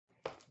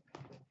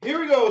Here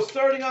we go.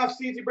 Starting off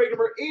CNC break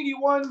number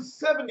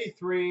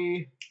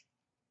 8173.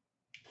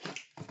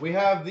 We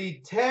have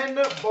the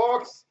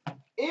 10-box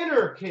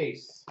inner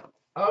case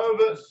of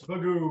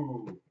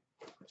Spagoo.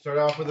 Start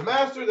off with a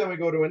master, then we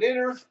go to an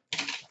inner,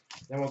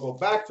 then we'll go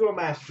back to a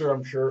master,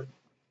 I'm sure.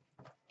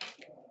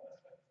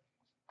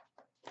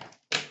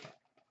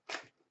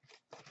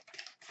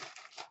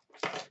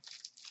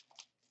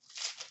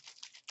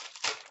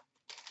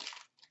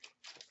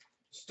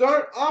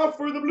 Start off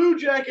for the Blue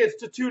Jackets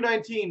to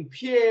 219,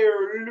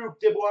 Pierre-Luc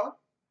Dubois.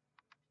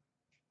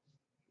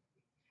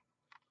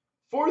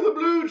 For the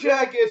Blue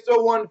Jackets to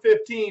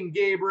 115,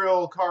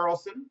 Gabriel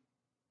Carlson.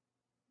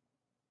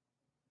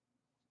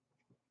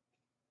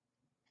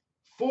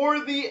 For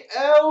the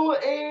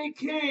LA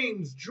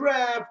Kings,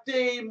 draft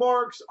day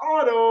Marks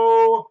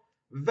auto,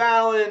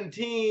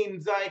 Valentin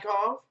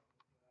Zykov.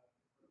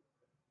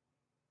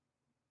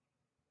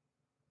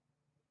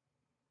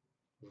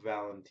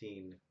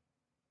 Valentin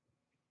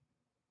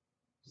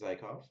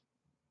Zykov.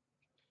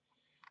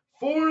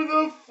 For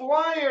the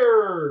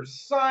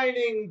Flyers,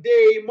 signing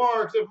day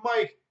marks of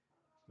Mike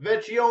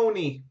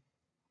Vecchione.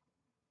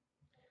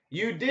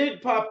 You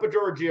did, Papa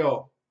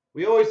Giorgio.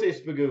 We always say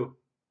Spagoo.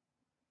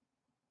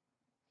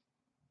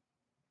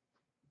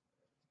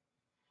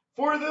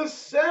 For the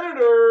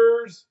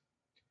Senators,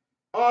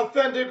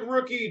 authentic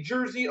rookie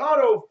jersey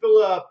auto,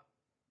 Philip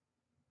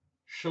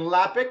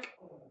Schlappick.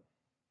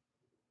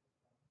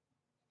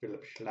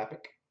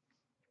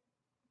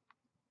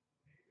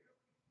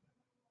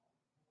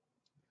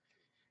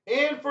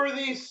 And for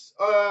the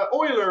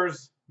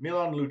Oilers,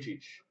 Milan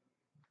Lucic.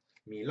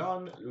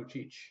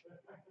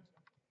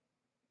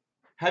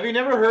 Have you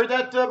never heard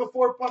that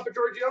before, Papa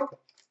Giorgio?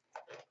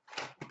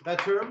 That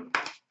term?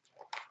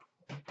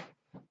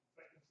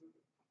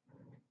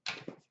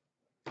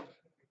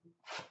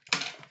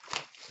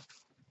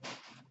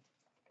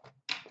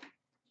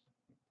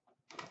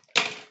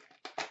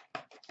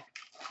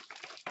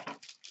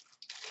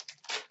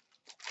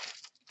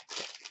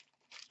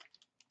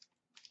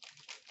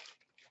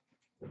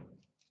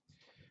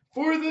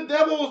 For the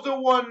Devils, the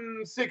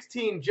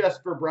 116,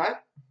 Jesper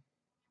Bratt.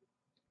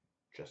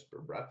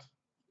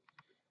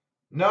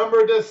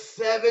 Number to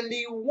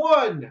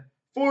 71.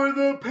 For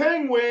the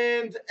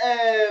Penguins,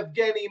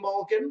 Evgeny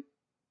Malkin.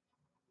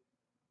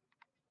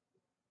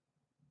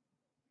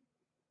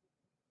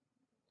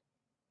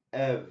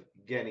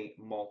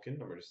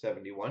 Number to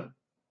 71.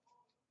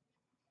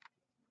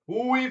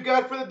 We've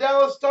got for the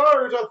Dallas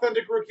Stars,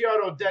 authentic rookie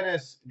auto,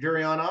 Denis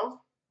Gurianov.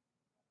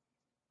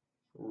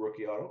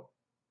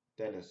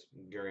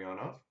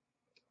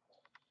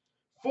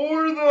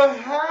 For the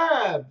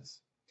Habs,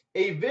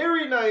 a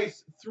very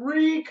nice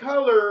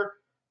 3-color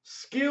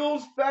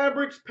Skills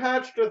Fabrics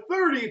patch to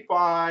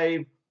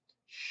 35,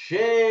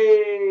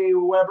 Shea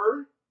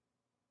Weber.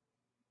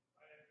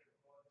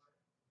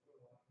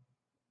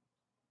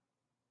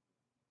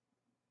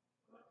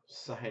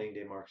 Signing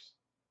day marks.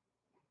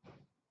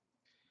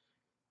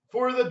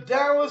 For the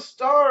Dallas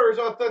Stars,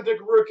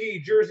 authentic rookie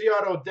jersey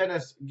auto,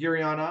 Denis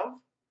Gurianov.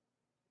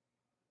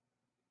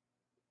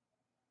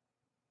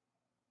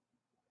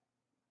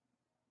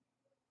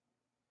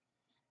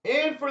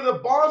 And for the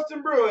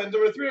Boston Bruins,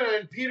 number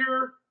 309,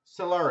 Peter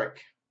Cehlarik.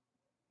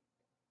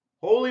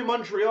 Holy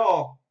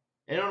Montreal.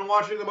 Anyone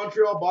watching the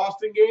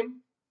Montreal-Boston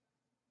game?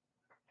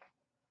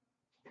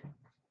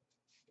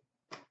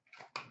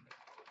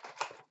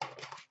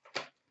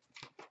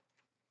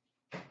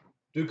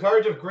 Do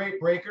cards have great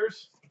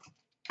breakers?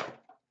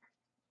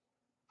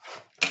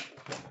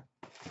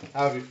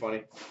 That would be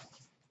funny.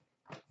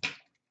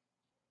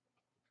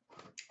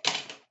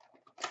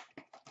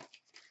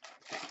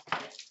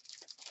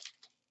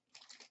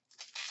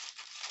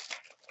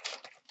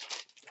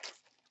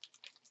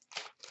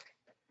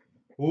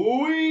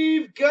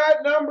 We've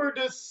got number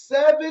to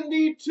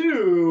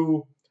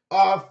 72,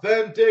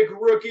 authentic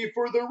rookie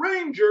for the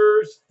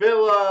Rangers,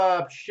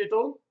 Philip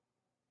Schittel.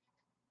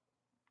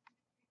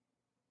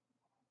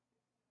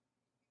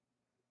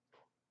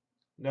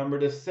 Number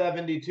to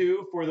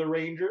 72 for the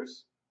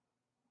Rangers.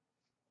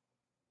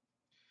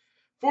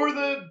 For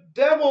the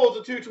Devils,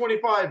 a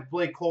 225,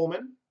 Blake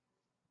Coleman.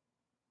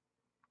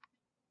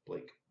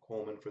 For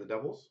the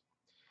Devils.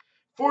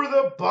 For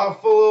the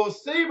Buffalo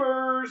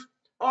Sabres,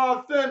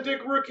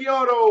 authentic rookie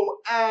auto,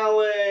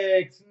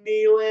 Alex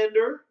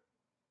Nylander.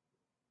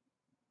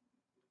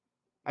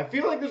 I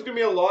feel like there's going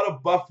to be a lot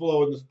of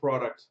Buffalo in this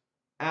product.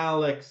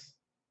 Alex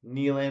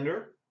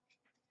Nylander.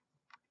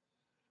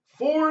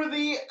 For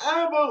the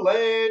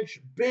Avalanche,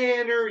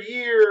 banner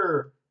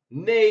year,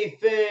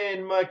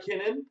 Nathan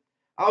MacKinnon.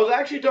 I was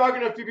actually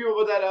talking to a few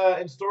people about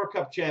that in Store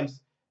Cup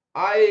Champs.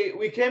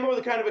 We came up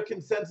with kind of a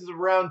consensus of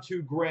around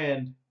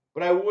 $2,000,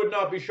 but I would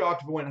not be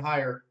shocked if it went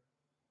higher.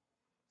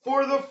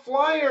 For the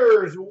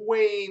Flyers,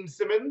 Wayne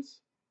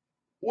Simmons.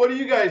 What do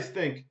you guys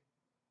think?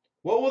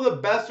 What will the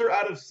best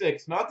out of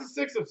 6, not the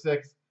 6 of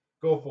 6,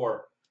 go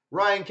for?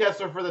 Ryan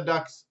Kessler for the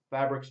Ducks,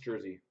 Fabrics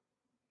jersey.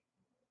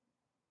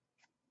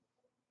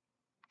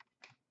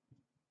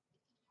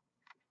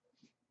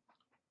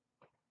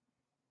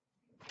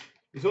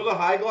 You sold a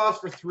high gloss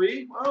for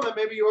 3? Well, then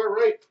maybe you are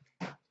right.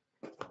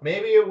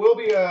 Maybe it will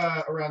be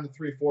around the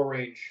 3-4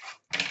 range.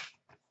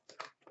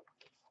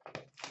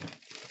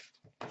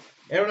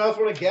 Anyone else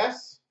want to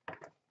guess?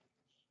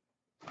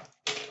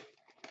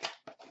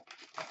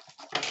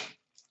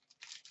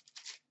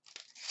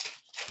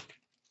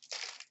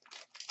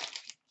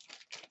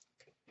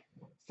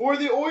 For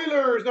the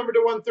Oilers, number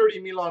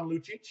 /130, Milan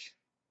Lucic.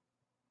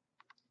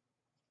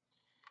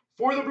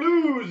 For the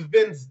Blues,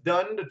 Vince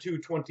Dunn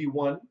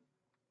 /221.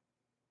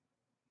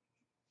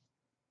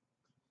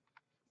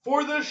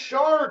 For the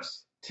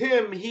Sharks,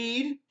 Tim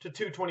Heed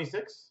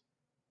 /226.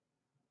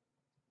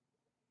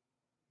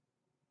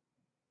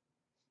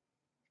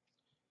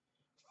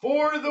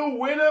 For the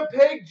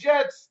Winnipeg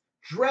Jets,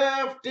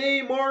 Draft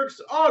Day Marks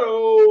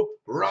Auto,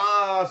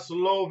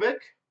 Roslovic.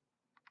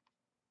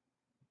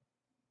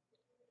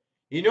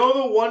 You know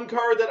the one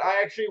card that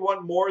I actually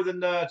want more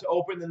than to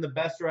open than the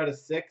best out of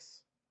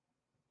 6?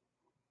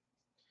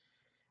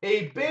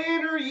 A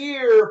banner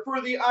year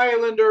for the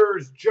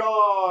Islanders,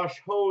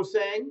 Josh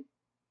Ho-Sang.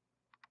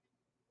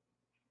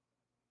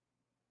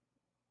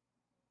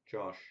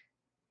 Josh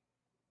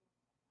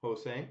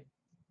Ho-Sang.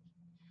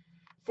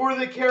 For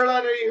the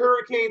Carolina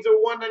Hurricanes, a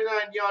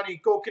 /199,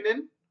 Yanni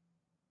Kokkonen.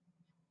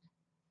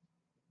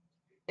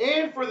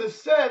 And for the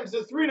Sens,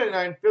 a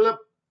 /399, Philip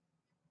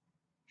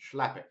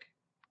Schlappick.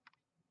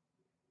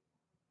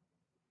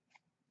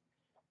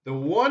 The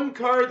one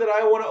card that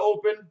I want to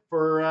open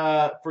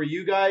for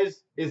you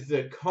guys is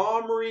the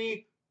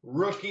Comrie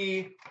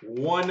Rookie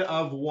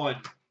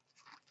 1/1.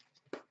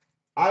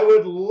 I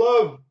would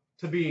love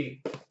to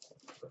be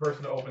the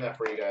person to open that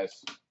for you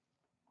guys.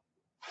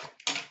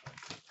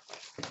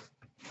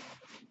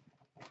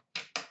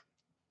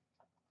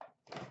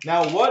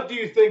 Now, what do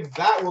you think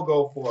that will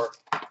go for?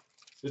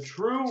 The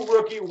true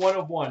rookie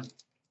 1/1.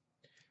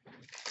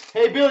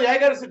 Hey, Billy, I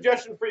got a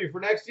suggestion for you for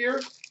next year.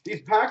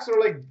 These packs are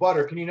like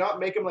butter. Can you not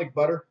make them like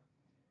butter?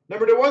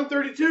 Number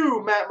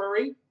 /132, Matt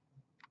Murray.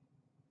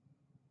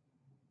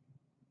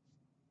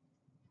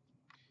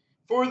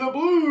 For the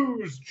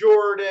Blues,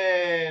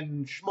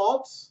 Jordan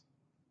Schmaltz.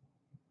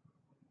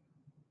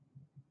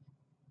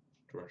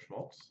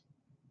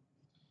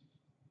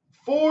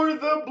 For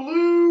the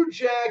Blue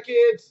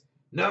Jackets,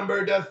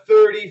 number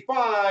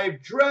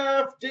 /35,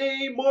 Draft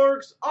Day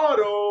Marks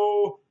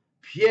Auto,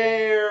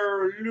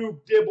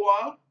 Pierre-Luc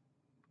Dubois.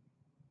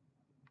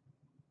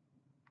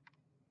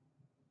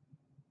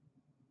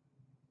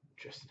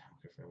 Just how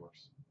good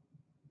frameworks.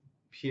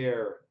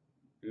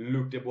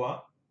 Pierre-Luc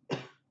Dubois.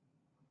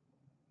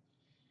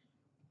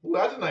 Ooh,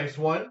 that's a nice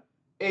one.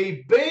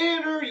 A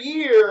banner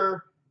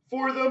year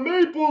for the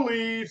Maple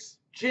Leafs,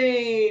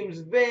 James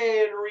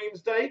Van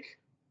Riemsdyk.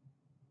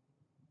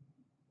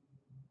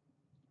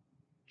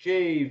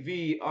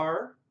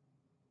 JVR.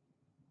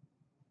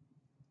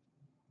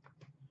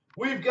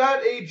 We've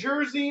got a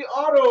jersey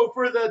auto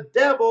for the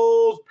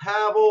Devils,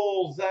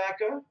 Pavel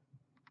Zacha.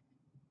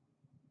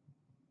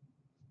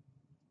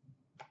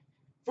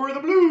 For the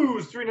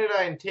Blues,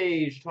 /399,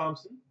 Tage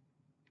Thompson.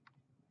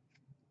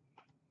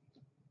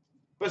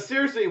 But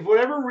seriously, for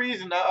whatever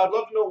reason, I'd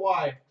love to know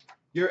why.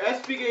 Your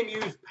SP game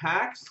used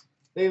packs,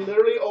 they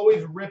literally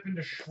always rip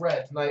into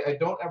shreds, and I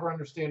don't ever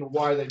understand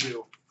why they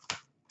do.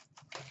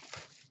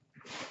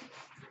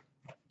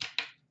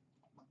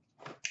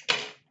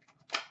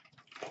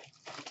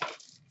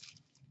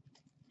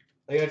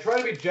 Like, I try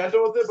to be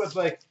gentle with it, but it's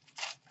like,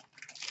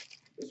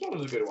 this one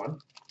was a good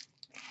one.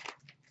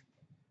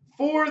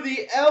 For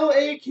the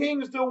LA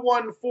Kings,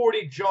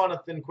 /140,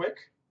 Jonathan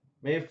Quick.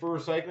 Made for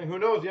recycling, who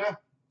knows, yeah.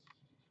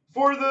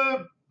 For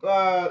the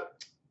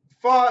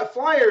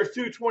Flyers,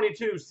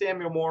 /222,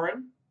 Samuel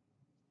Morin.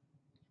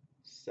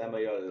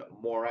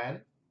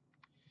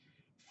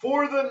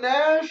 For the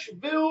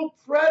Nashville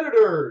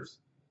Predators,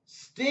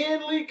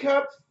 Stanley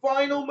Cup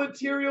Final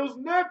Materials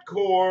Net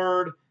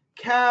Cord,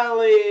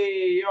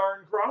 Calle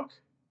Jarnkrok.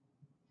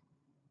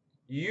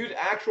 You use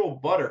actual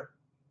butter.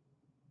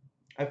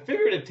 I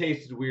figured it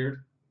tasted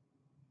weird.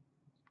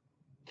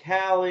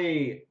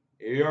 Calle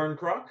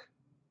Jarnkrok.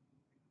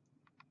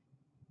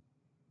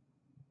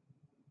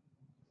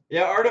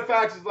 Yeah,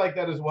 Artifacts is like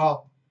that as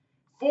well.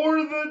 For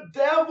the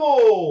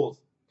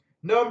Devils,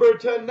 number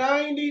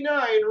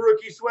 /99,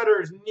 rookie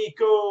sweaters,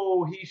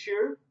 Nico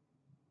Hischier.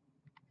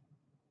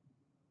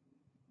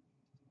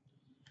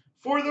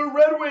 For the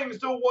Red Wings,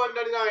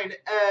 /199,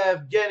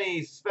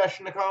 Evgeny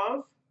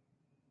Sveshnikov.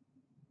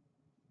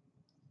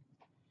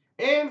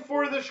 And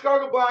for the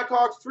Chicago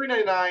Blackhawks,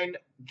 /399,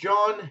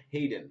 John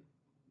Hayden.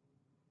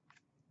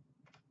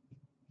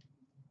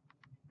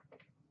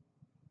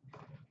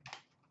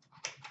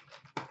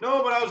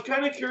 No, but I was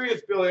kind of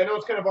curious, Billy. I know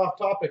it's kind of off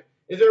topic.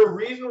 Is there a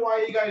reason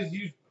why you guys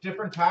use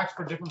different packs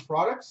for different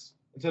products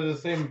instead of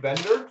the same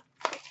vendor?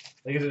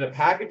 Like, is it a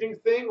packaging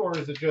thing, or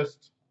is it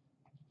just...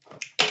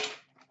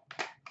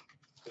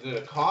 Is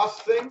it a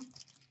cost thing?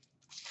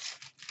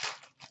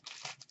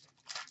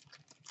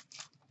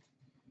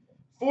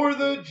 For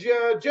the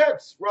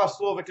Jets,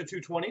 Roslovic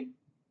 /220.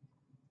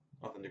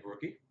 Authentic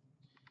rookie.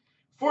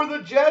 For the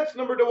Jets,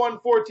 number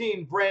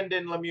 /114,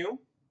 Brandon Lemieux.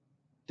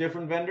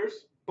 Different vendors?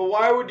 But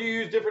why would you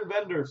use different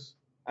vendors?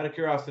 Out of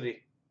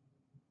curiosity.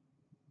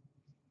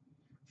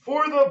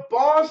 For the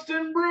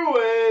Boston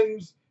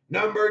Bruins,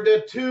 number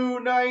to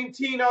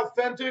 219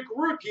 authentic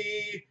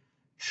rookie,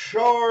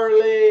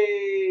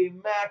 Charlie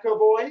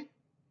McAvoy.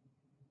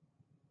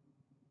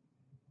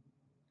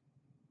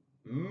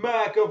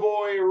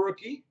 McAvoy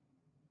rookie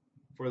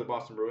for the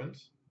Boston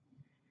Bruins.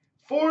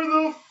 For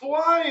the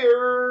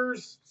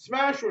Flyers,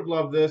 Smash would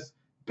love this,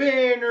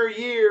 banner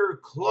year,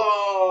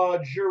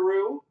 Claude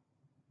Giroux.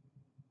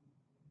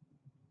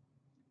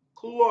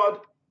 Claude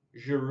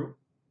Giroux.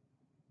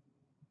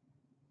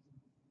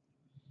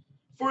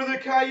 For the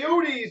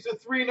Coyotes, the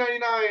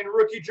 $3.99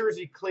 rookie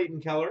jersey,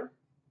 Clayton Keller.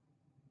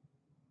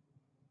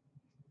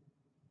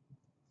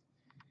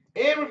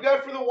 And we've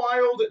got for the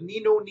Wild,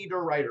 Nino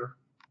Niederreiter.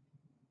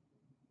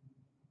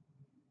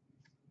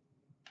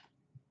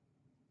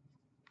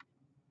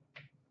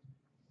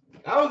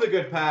 That was a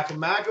good pack.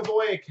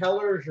 McAvoy,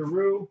 Keller,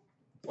 Giroux.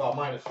 Well,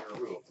 minus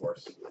Giroux, of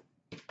course.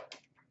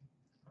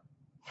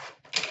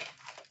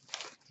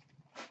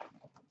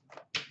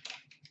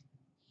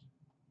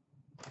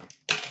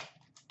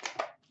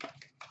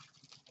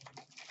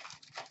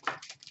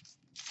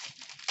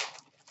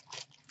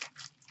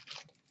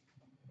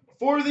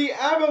 For the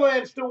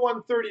Avalanche to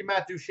 130,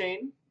 Matt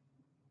Duchene.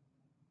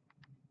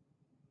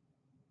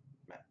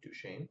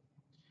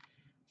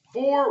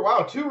 For,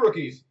 wow, 2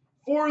 rookies.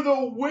 For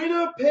the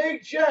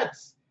Winnipeg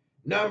Jets,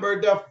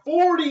 number to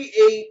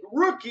 48,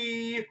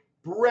 rookie,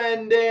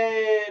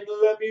 Brendan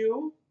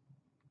Lemieux.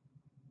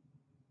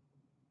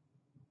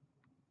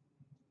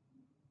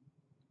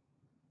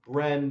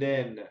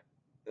 Brendan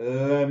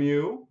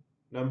Lemieux,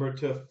 number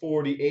to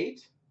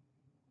 48.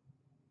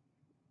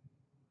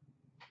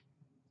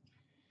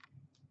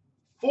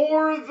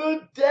 For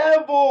the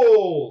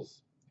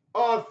Devils,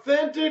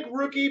 authentic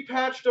rookie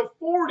patch to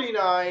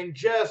 49,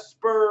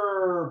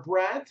 Jesper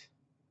Bratt.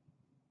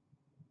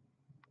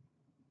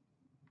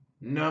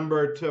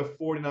 Number to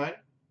 49.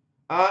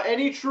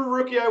 Any true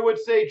rookie, I would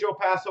say, Joe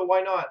Paso, why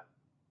not?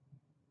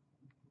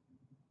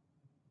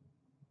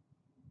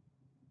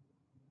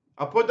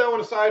 I'll put that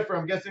one aside for,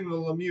 I'm guessing, the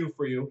Lemieux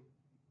for you.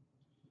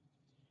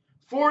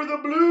 For the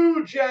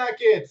Blue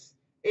Jackets,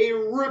 a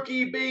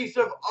rookie base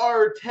of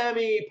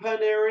Artemi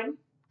Panarin.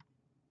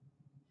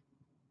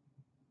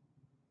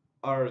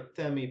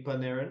 Artemi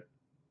Panarin.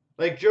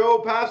 Like Joe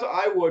Paso,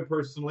 I would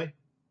personally.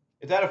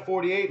 Is that a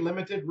 48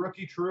 limited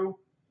rookie true?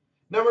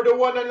 Number to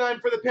 199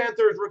 for the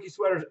Panthers, rookie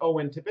sweaters,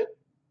 Owen Tippett.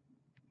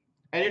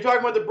 And you're talking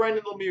about the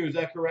Brendan Lemieux, is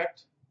that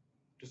correct?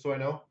 Just so I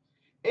know.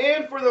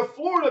 And for the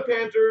Florida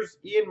Panthers,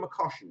 Ian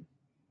McCoshen.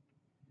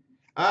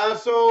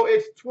 So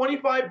it's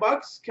 25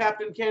 bucks,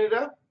 Captain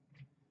Canada.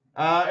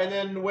 And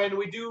then when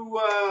we do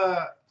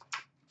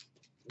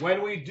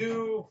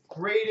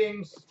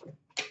gradings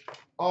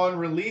on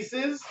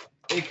releases,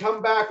 they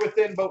come back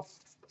within about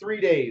 3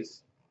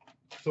 days.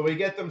 So we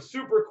get them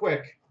super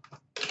quick.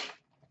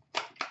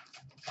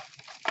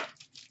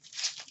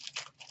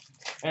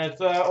 And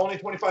it's only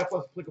 25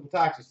 plus applicable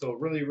taxes, so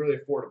really, really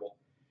affordable.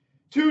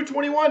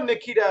 221,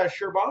 Nikita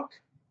Sherbak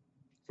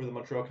for the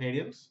Montreal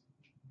Canadiens.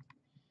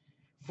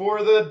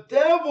 For the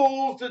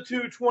Devils, the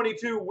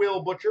 222,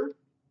 Will Butcher.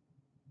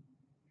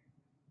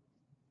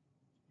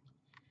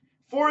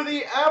 For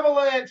the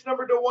Avalanche,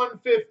 number to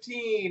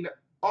 115,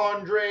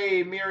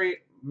 Andre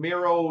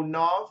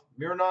Mironov.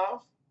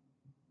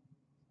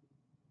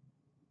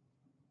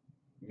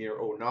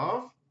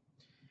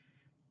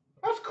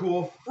 That's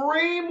cool.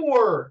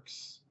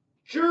 Frameworks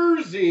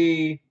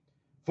jersey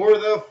for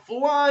the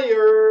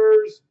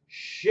Flyers,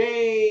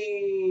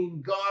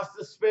 Shane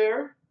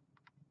Gostisbehere.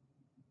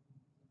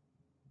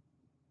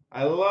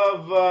 I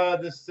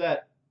love this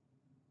set.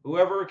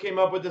 Whoever came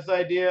up with this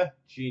idea,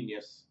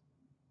 genius.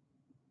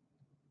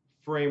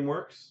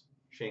 Frameworks,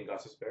 Shane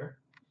Gostisbehere.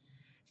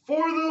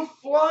 For the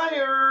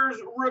Flyers,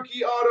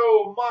 rookie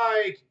auto,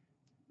 Mike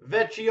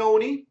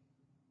Vecchione.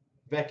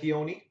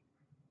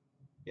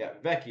 Yeah,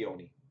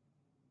 Vecchione.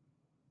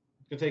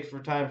 It's going to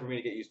take time for me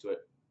to get used to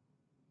it.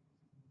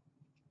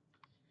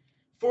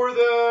 For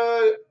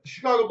the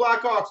Chicago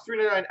Blackhawks,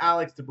 $3.99,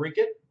 Alex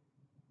DeBrincat,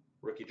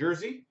 rookie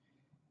jersey.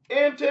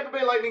 And Tampa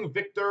Bay Lightning,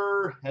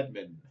 Victor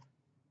Hedman.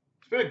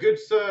 It's been a good,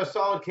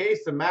 solid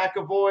case. The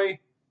McAvoy.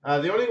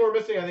 The only thing we're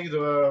missing, I think, is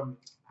a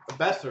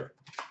Besser.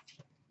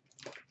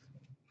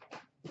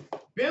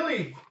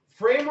 Billy,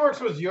 Frameworks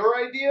was your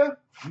idea?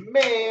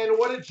 Man,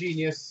 what a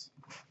genius.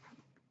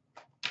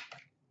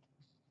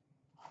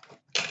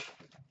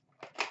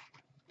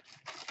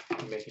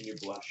 I'm making you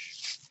blush.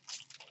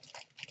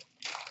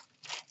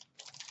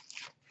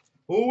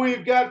 Who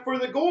we've got for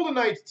the Golden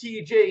Knights,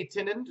 TJ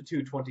Tinen to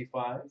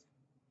 225.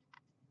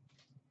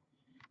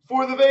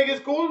 For the Vegas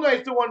Golden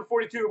Knights to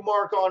 142,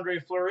 Marc-Andre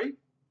Fleury.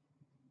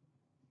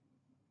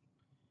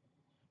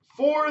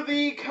 For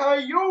the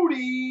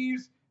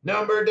Coyotes,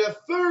 number to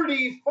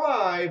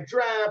 35,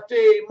 draft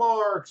day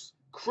marks,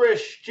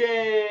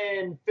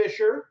 Christian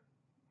Fischer.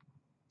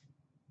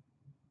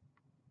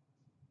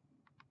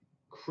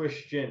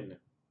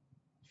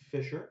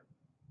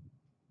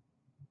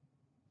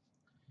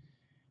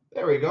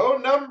 There we go.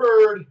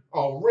 Numbered.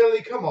 Oh,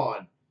 really? Come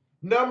on.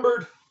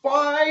 Numbered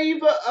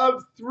 5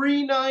 of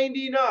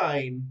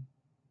 399.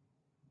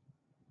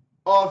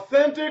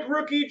 Authentic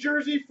rookie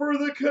jersey for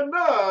the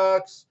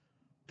Canucks.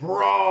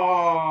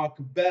 Brock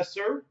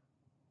Besser.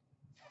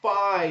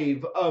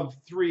 5 of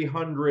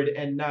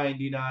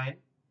 399.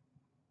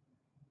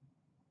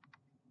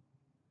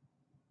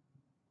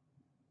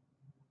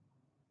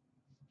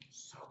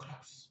 So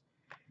close.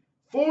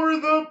 For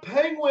the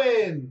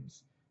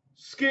Penguins,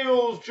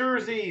 skills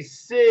jersey,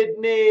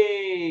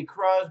 Sidney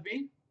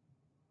Crosby.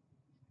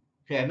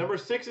 Yeah, number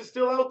 6 is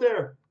still out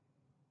there.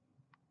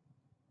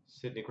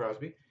 Sidney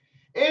Crosby.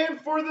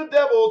 And for the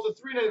Devils, a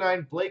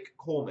 399, Blake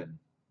Coleman.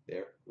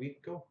 There we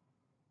go.